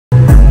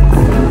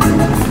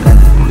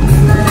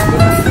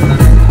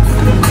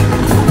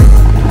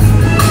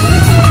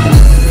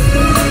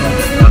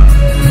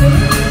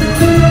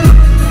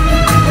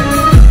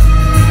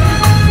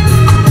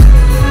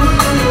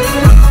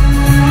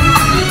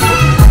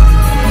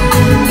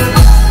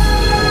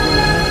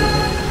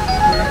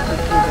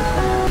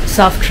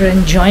So after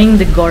enjoying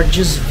the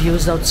gorgeous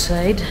views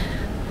outside,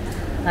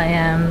 I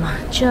am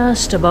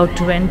just about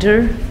to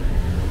enter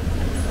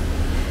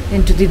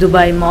into the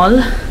Dubai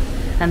Mall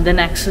and then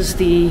access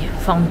the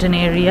fountain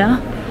area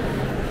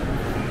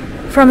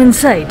from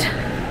inside.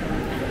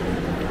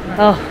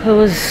 Oh, it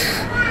was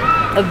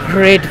a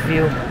great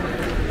view.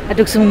 I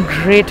took some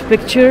great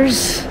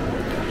pictures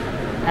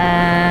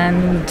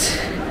and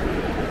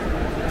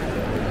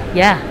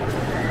yeah,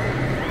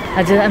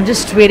 I'm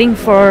just waiting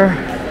for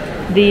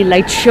the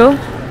light show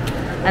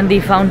and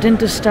the fountain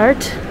to start,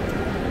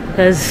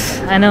 because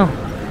I know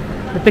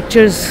the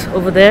pictures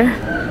over there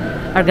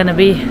are gonna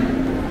be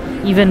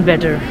even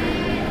better.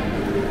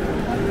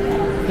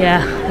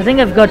 Yeah, I think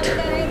I've got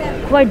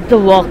quite the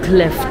walk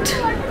left.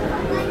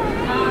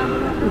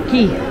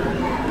 Okay,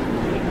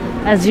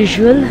 as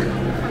usual,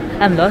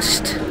 I'm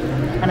lost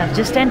and I've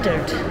just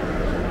entered.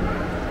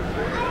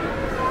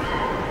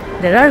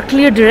 There are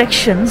clear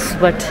directions,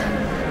 but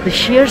the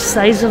sheer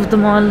size of the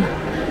mall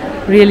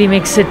really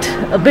makes it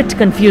a bit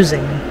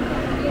confusing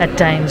at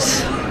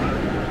times.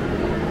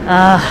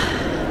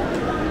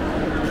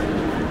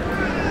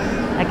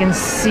 I can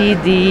see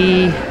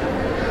the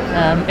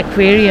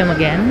aquarium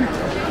again.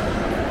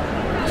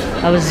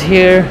 I was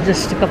here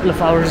just a couple of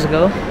hours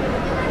ago.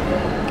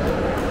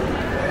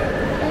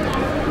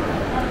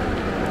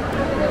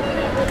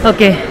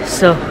 Okay,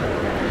 so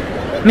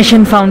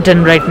Mission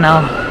Fountain right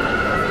now.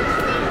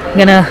 I'm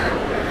gonna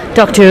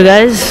talk to you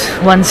guys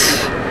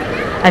once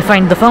I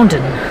find the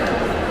fountain,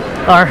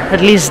 or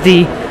at least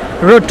the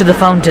road to the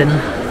fountain.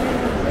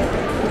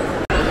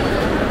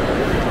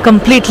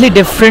 Completely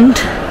different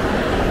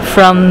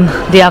from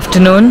the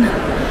afternoon.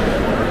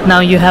 Now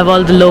you have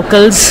all the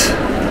locals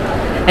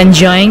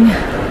enjoying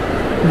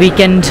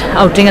weekend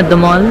outing at the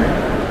mall.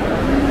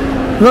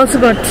 We've also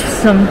got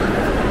some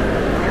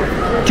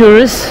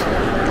tourists,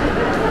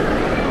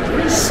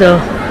 so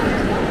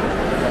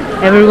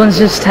everyone's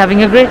just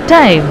having a great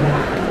time.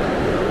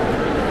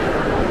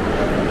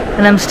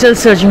 And I'm still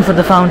searching for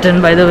the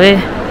fountain, by the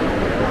way.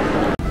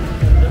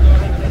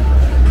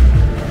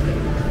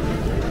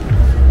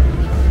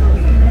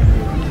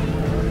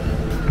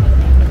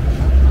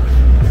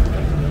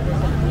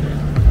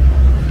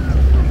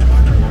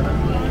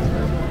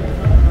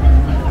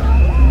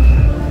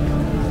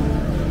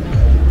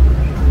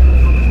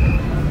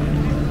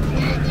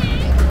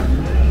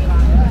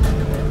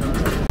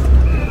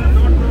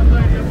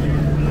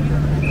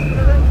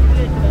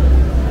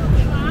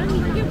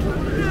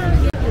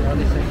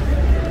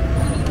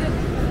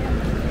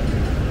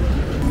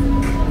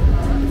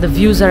 The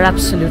views are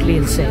absolutely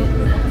insane.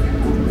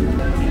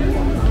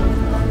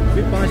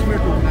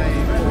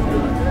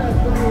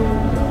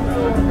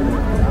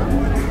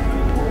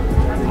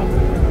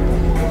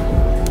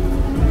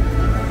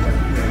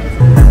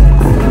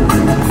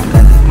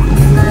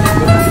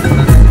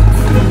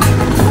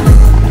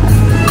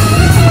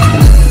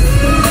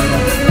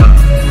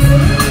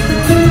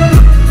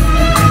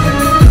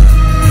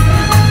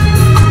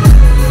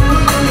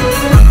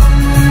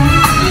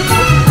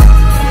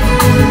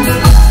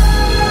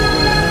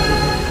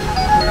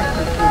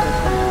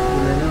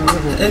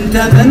 انت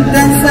بنت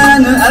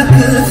انسان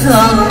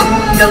اكثر،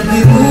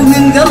 قلبي مو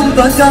من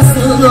قلبك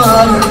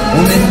اصغر،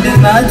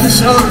 ومن ما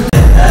تشعر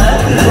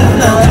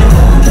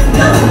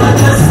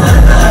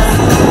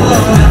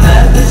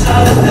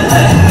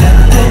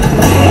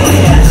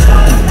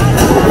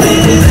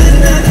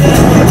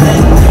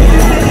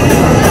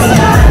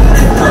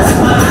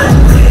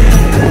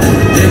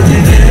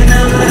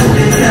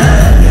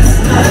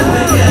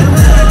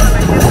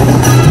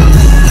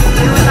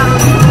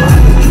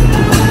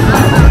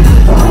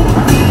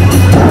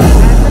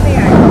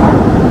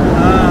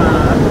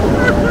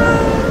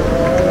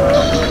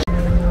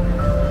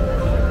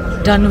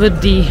Done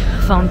with the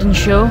fountain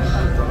show,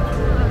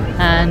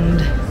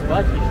 and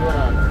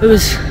it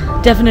was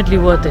definitely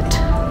worth it.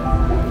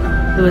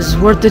 It was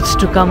worth it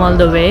to come all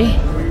the way,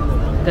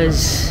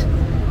 because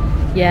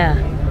yeah,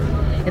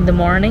 in the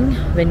morning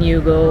when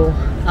you go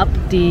up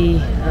the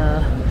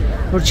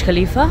Burj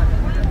Khalifa,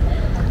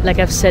 like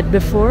I've said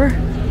before,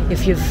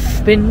 if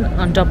you've been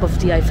on top of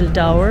the Eiffel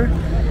Tower,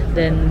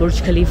 then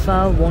Burj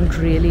Khalifa won't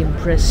really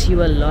impress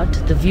you a lot,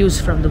 the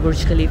views from the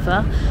Burj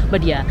Khalifa.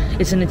 But yeah,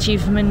 it's an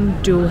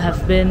achievement to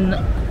have been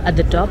at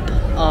the top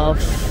of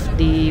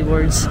the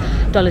world's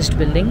tallest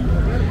building.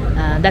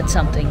 That's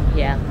something,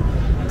 yeah.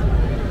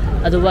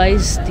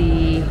 Otherwise,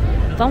 the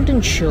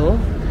fountain show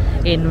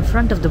in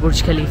front of the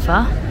Burj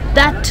Khalifa,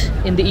 that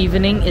in the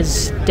evening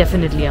is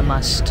definitely a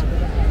must.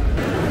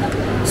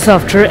 So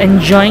after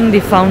enjoying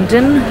the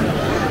fountain,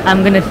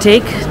 I'm gonna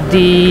take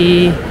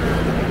the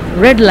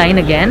red line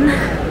again,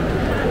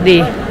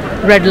 the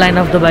red line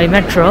of Dubai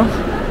Metro,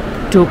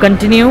 to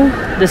continue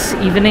this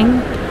evening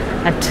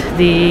at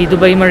the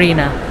Dubai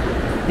Marina.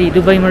 The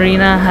Dubai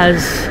Marina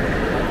has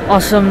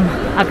awesome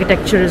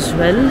architecture as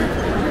well,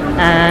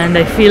 and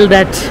I feel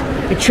that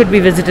it should be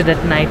visited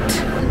at night.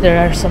 There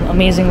are some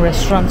amazing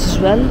restaurants as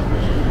well.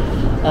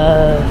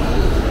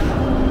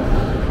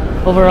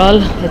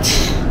 Overall,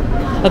 it's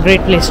a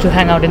great place to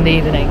hang out in the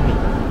evening.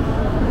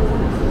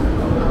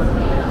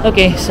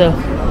 Okay, so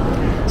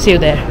see you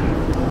there.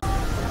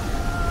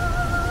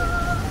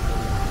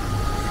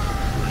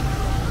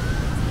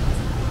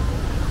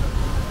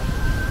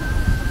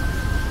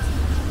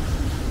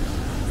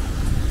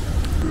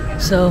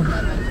 So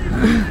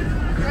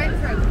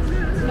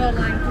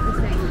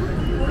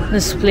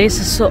this place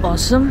is so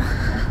awesome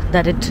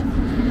that it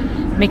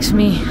makes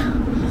me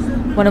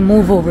want to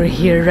move over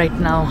here right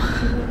now.